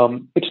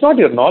 it's not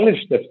your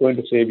knowledge that's going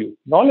to save you.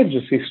 Knowledge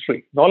is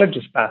history. Knowledge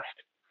is past.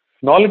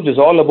 Knowledge is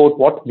all about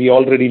what we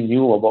already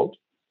knew about.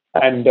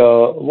 And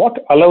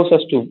what allows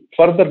us to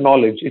further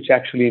knowledge, it's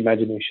actually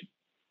imagination.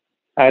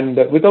 And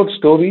without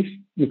stories,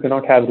 you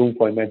cannot have room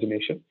for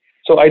imagination.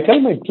 So I tell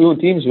my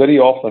teams very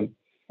often,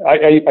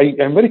 I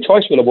am very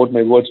choiceful about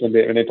my words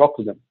when I talk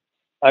to them.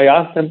 I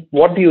ask them,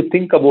 what do you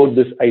think about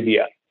this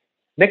idea?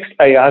 Next,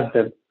 I ask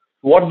them,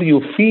 what do you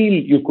feel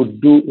you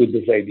could do with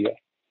this idea?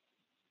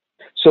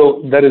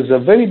 So there is a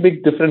very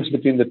big difference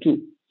between the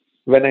two.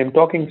 When I'm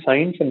talking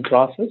science and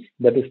process,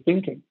 that is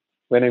thinking.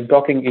 When I'm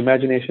talking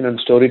imagination and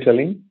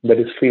storytelling, that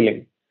is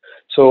feeling.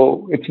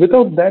 So it's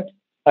without that,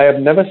 I have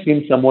never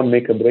seen someone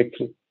make a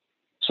breakthrough.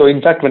 So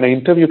in fact, when I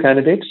interview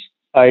candidates,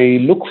 I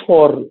look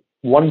for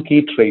one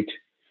key trait.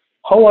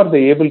 How are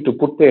they able to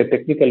put their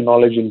technical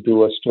knowledge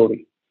into a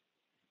story?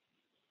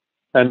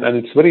 And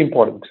it's very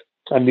important.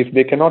 And if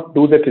they cannot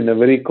do that in a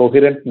very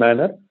coherent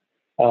manner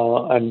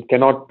and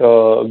cannot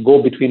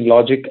go between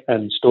logic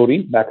and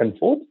story back and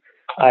forth,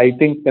 I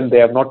think then they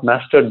have not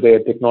mastered their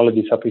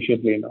technology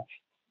sufficiently enough.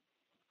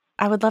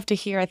 I would love to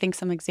hear, I think,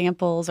 some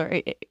examples,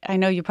 or I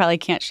know you probably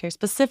can't share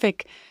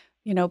specific,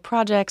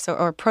 projects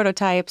or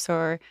prototypes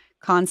or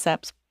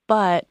concepts,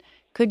 but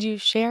could you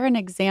share an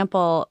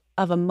example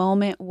of a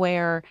moment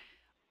where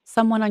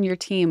someone on your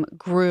team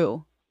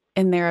grew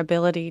in their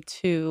ability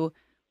to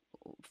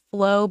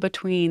flow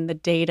between the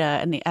data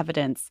and the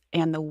evidence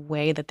and the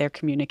way that they're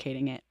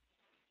communicating it?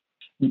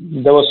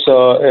 There was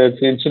an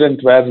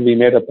incident where we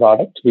made a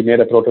product, we made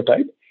a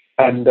prototype,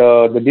 and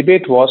the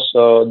debate was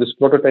this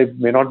prototype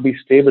may not be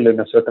stable in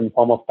a certain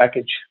form of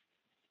package.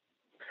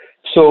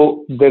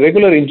 So the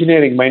regular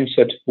engineering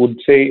mindset would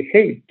say,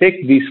 hey,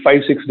 take these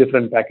 5-6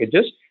 different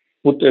packages,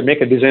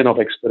 make a design of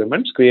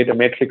experiments, create a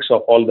matrix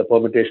of all the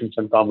permutations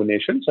and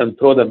combinations, and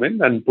throw them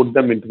in and put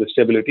them into the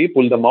stability,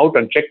 pull them out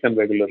and check them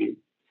regularly.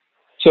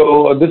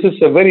 So this is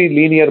a very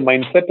linear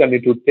mindset, and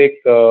it would take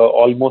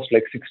almost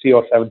like 60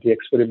 or 70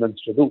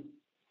 experiments to do.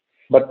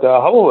 But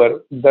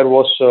however, there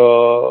was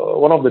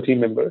one of the team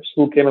members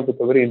who came up with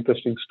a very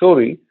interesting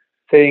story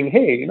saying,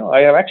 hey, I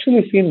have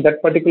actually seen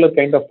that particular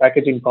kind of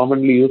packaging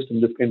commonly used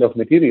in this kind of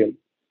material,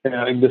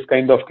 in this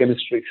kind of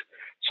chemistries.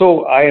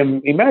 So I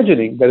am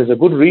imagining there is a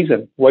good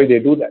reason why they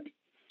do that.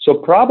 So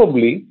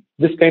probably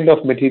this kind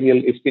of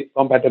material is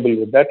compatible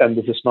with that, and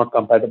this is not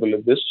compatible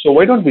with this. So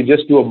why don't we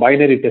just do a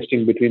binary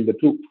testing between the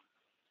two?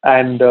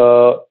 And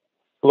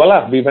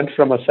voila, we went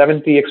from a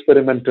 70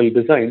 experimental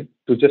design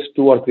to just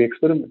 2 or 3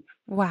 experiments.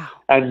 Wow.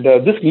 And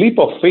this leap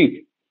of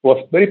faith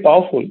was very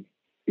powerful.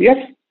 Yes,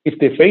 if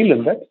they fail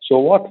in that, so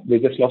what? They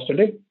just lost a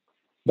day.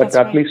 But That's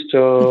at right. least,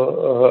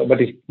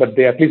 but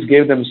they at least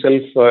gave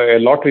themselves a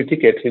lottery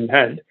ticket in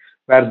hand,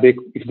 where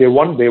if they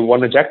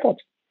won a jackpot.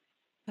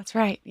 That's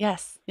right.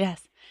 Yes,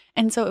 yes.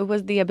 And so it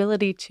was the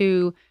ability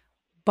to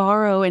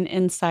borrow an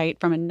insight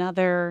from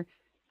another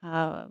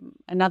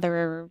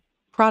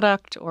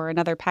product or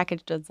another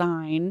package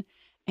design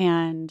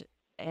and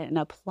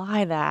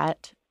apply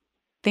that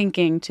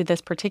thinking to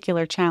this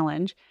particular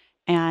challenge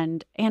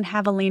and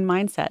have a lean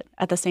mindset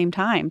at the same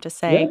time to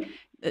say, Yeah.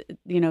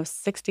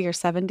 60 or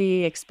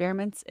 70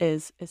 experiments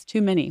is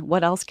too many.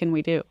 What else can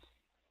we do?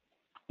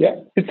 Yeah,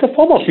 it's a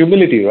form of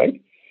humility,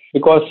 right?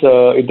 Because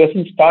it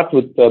doesn't start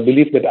with the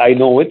belief that I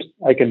know it,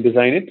 I can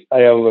design it,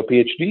 I have a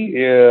PhD.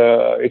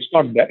 It's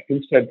not that.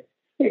 Instead,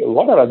 hey,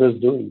 what are others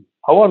doing?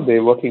 How are they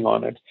working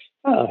on it?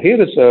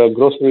 Here is a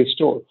grocery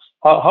store.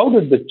 How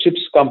did the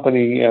chips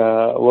company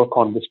work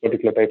on this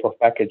particular type of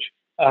package?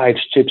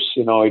 It's chips,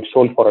 it's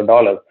sold for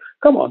 $1.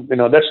 Come on,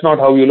 that's not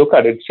how you look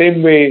at it.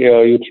 Same way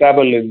you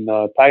travel in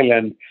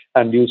Thailand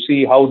and you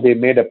see how they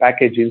made a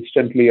package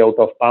instantly out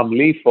of palm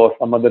leaf or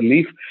some other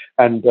leaf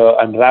and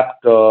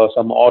wrapped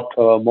some hot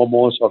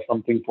momos or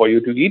something for you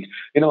to eat.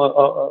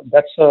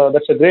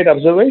 That's a great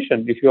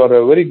observation. If you are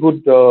a very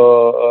good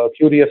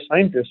curious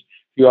scientist,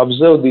 you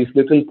observe these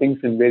little things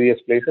in various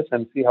places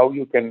and see how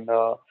you can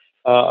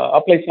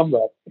apply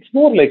somewhere. It's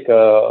more like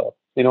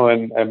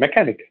a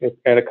mechanic,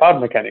 a car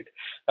mechanic.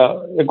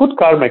 A good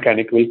car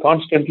mechanic will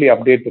constantly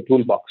update the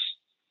toolbox,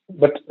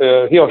 but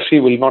he or she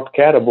will not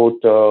care about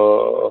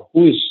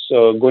who is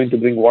going to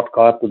bring what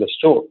car to the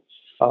store.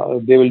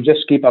 They will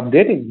just keep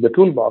updating the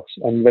toolbox,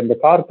 and when the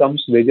car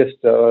comes, they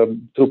just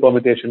through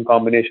permutation,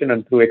 combination,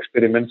 and through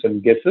experiments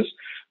and guesses,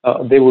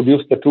 they would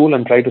use the tool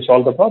and try to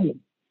solve the problem.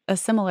 A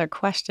similar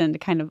question to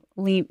kind of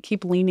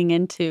keep leaning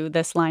into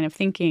this line of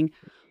thinking.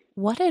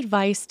 What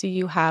advice do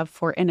you have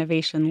for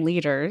innovation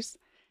leaders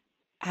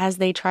as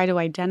they try to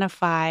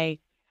identify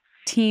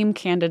team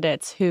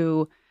candidates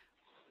who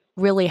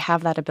really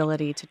have that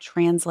ability to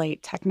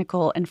translate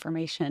technical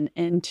information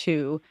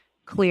into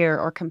clear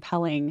or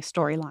compelling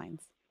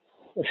storylines?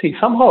 See,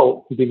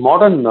 somehow the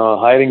modern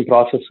hiring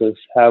processes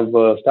have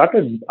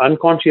started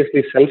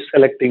unconsciously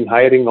self-selecting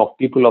hiring of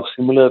people of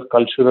similar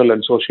cultural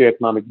and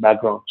socioeconomic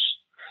backgrounds.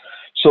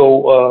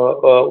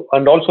 So,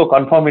 and also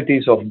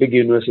conformities of big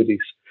universities.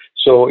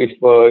 So if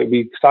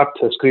we start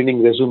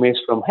screening resumes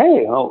from,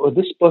 hey,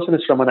 this person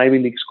is from an Ivy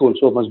League school,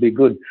 so it must be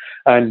good.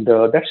 And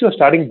that's your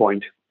starting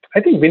point.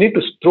 I think we need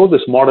to throw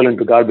this model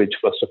into garbage,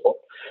 first of all,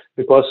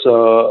 because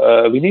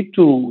we need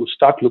to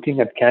start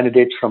looking at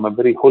candidates from a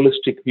very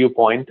holistic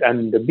viewpoint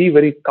and be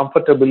very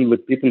comfortable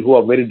with people who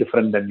are very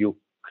different than you.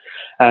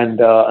 And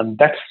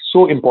that's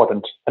so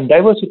important. And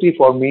diversity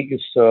for me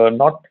is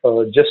not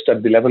just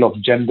at the level of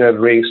gender,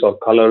 race, or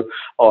color,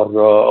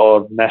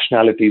 or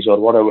nationalities, or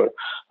whatever.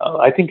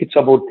 I think it's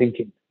about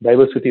thinking,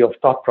 diversity of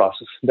thought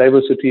process,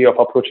 diversity of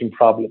approaching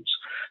problems.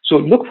 So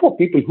look for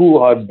people who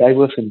are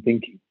diverse in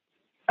thinking.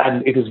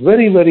 And it is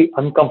very, very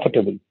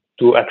uncomfortable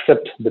to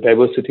accept the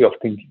diversity of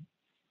thinking.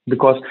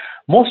 Because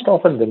most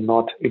often than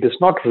not, it is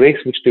not race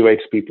which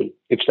divides people.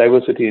 It's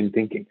diversity in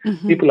thinking.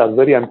 Mm-hmm. People are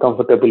very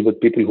uncomfortable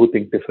with people who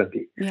think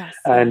differently. Yes,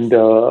 and,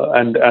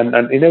 yes.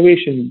 and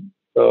innovation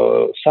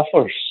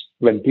suffers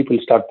when people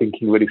start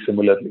thinking very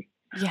similarly.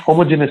 Yes.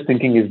 Homogeneous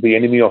thinking is the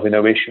enemy of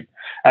innovation.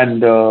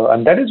 And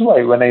that is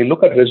why when I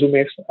look at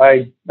resumes,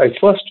 I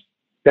first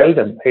tell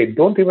them, hey,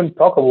 don't even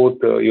talk about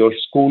your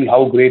school,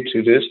 how great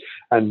it is,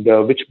 and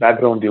which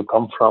background you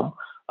come from.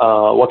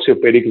 What's your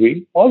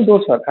pedigree? All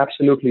those are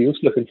absolutely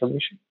useless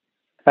information.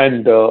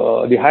 And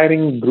the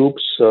hiring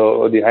groups,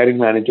 the hiring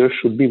managers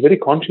should be very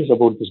conscious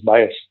about this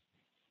bias.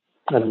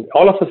 And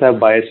all of us have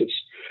biases.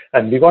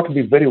 And we got to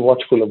be very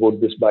watchful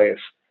about this bias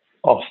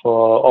of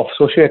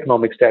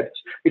socioeconomic status.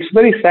 It's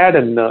very sad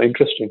and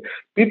interesting.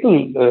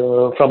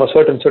 People from a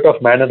certain set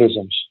of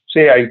mannerisms,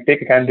 say I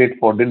take a candidate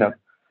for dinner,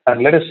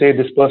 and let us say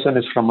this person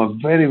is from a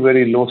very,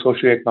 very low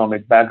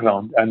socioeconomic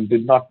background and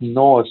did not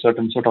know a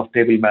certain sort of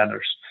table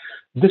manners.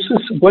 This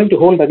is going to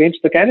hold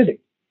against the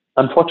candidate,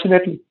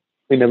 unfortunately,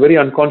 in a very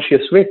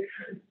unconscious way.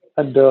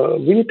 And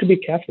we need to be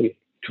careful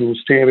to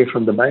stay away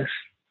from the bias.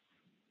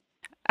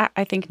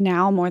 I think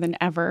now more than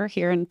ever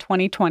here in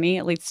 2020,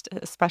 at least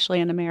especially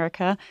in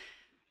America,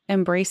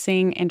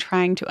 embracing and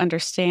trying to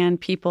understand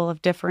people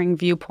of differing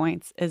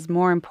viewpoints is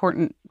more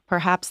important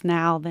perhaps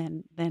now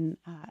than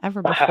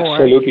ever before.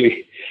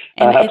 Absolutely.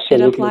 And Absolutely.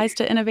 it applies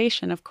to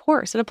innovation, of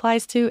course. It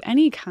applies to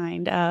any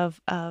kind of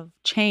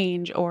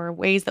change or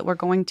ways that we're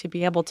going to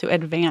be able to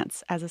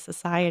advance as a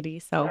society.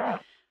 So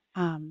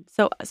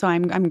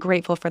I'm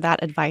grateful for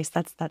that advice.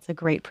 That's a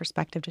great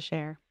perspective to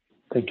share.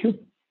 Thank you.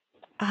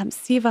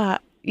 Siva,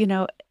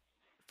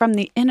 from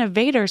the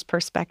innovator's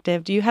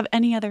perspective, do you have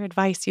any other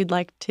advice you'd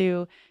like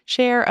to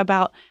share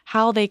about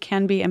how they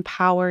can be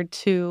empowered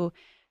to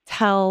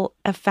tell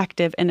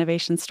effective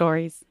innovation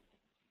stories?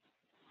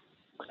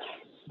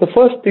 The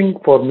first thing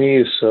for me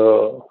is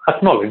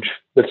acknowledge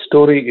that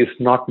story is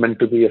not meant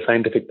to be a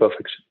scientific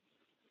perfection.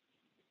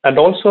 And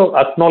also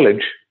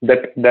acknowledge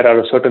that there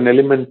are a certain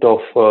element of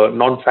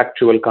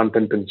non-factual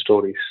content in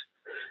stories.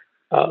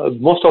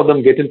 Most of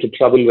them get into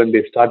trouble when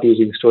they start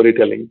using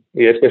storytelling,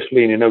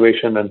 especially in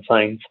innovation and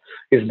science,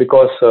 is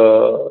because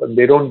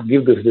they don't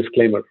give this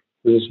disclaimer.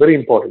 This is very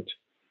important.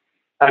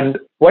 And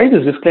why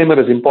this disclaimer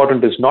is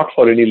important is not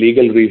for any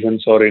legal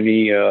reasons or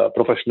any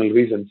professional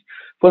reasons.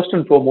 First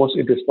and foremost,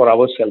 it is for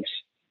ourselves,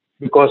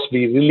 because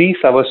we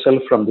release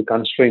ourselves from the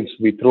constraints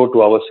we throw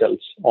to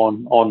ourselves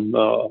on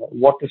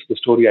what is the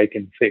story I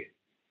can say,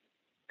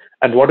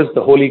 and what is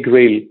the holy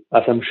grail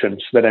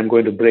assumptions that I'm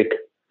going to break.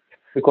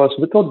 Because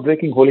without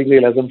breaking holy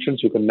grail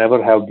assumptions, you can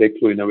never have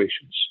breakthrough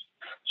innovations.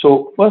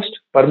 So first,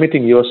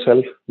 permitting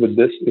yourself with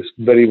this is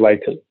very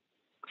vital.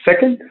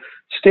 Second,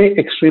 stay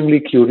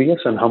extremely curious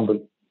and humble.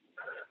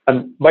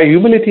 And by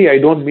humility, I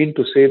don't mean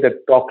to say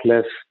that talk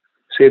less,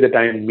 say that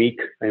I am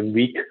meek, I am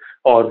weak,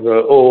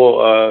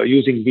 or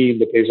using be in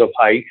the place of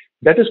I.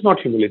 That is not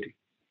humility.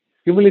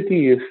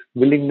 Humility is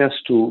willingness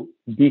to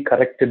be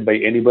corrected by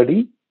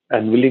anybody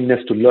and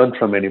willingness to learn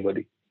from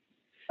anybody.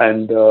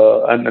 And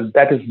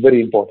that is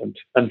very important.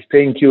 And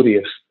staying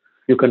curious.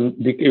 You can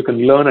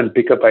learn and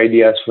pick up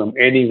ideas from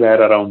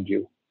anywhere around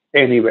you.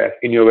 Anywhere,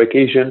 in your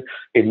vacation,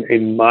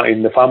 in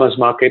the farmer's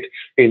market,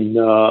 in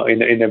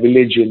a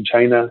village in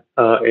China,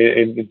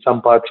 in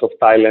some parts of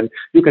Thailand,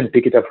 you can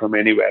pick it up from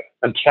anywhere.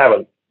 And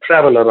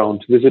travel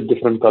around, visit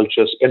different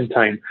cultures, spend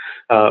time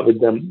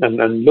with them,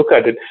 and look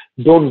at it.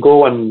 Don't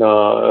go and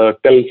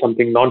tell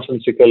something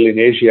nonsensical in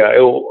Asia.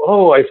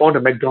 Oh, I found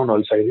a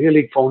McDonald's. I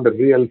really found a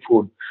real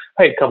food.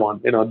 Hey, come on,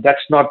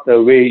 that's not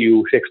the way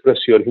you express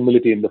your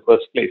humility in the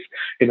first place,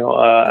 and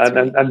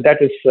that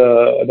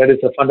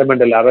is a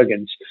fundamental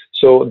arrogance.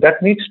 So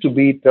that needs to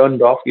be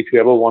turned off if you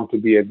ever want to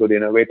be a good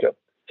innovator.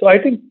 So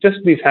I think just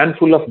these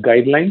handful of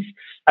guidelines,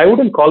 I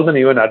wouldn't call them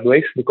even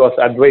advice, because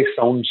advice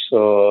sounds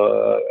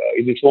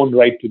in its own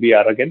right to be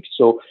arrogant.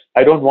 So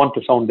I don't want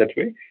to sound that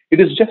way.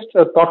 It is just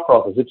a thought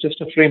process. It's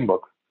just a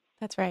framework.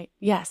 That's right.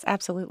 Yes,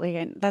 absolutely.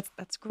 And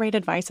that's great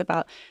advice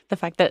about the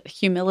fact that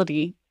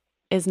humility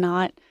is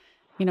not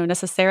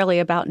necessarily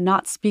about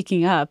not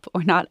speaking up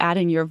or not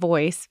adding your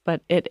voice,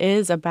 but it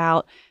is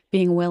about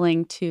being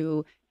willing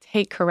to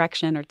take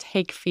correction or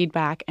take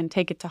feedback and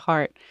take it to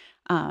heart,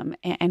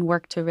 and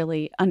work to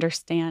really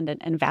understand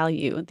and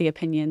value the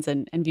opinions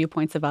and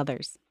viewpoints of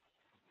others.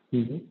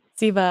 Mm-hmm.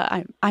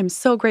 Siva, I'm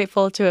so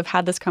grateful to have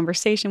had this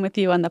conversation with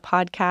you on the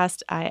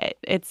podcast.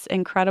 It's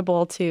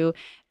incredible to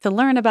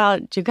learn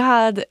about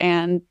jugaad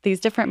and these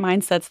different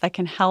mindsets that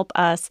can help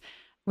us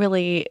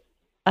really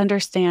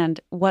understand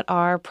what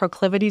our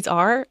proclivities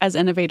are as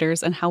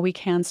innovators and how we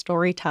can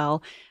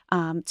storytell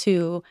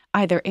to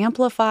either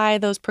amplify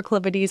those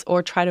proclivities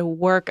or try to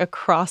work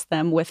across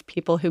them with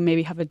people who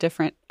maybe have a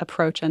different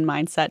approach and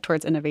mindset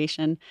towards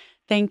innovation.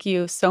 Thank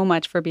you so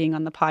much for being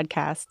on the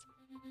podcast.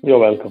 You're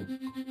welcome.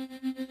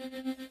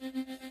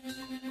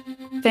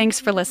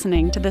 Thanks for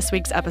listening to this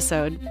week's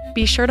episode.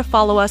 Be sure to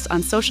follow us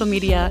on social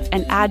media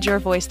and add your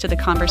voice to the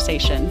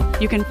conversation.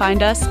 You can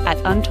find us at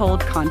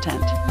Untold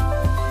Content.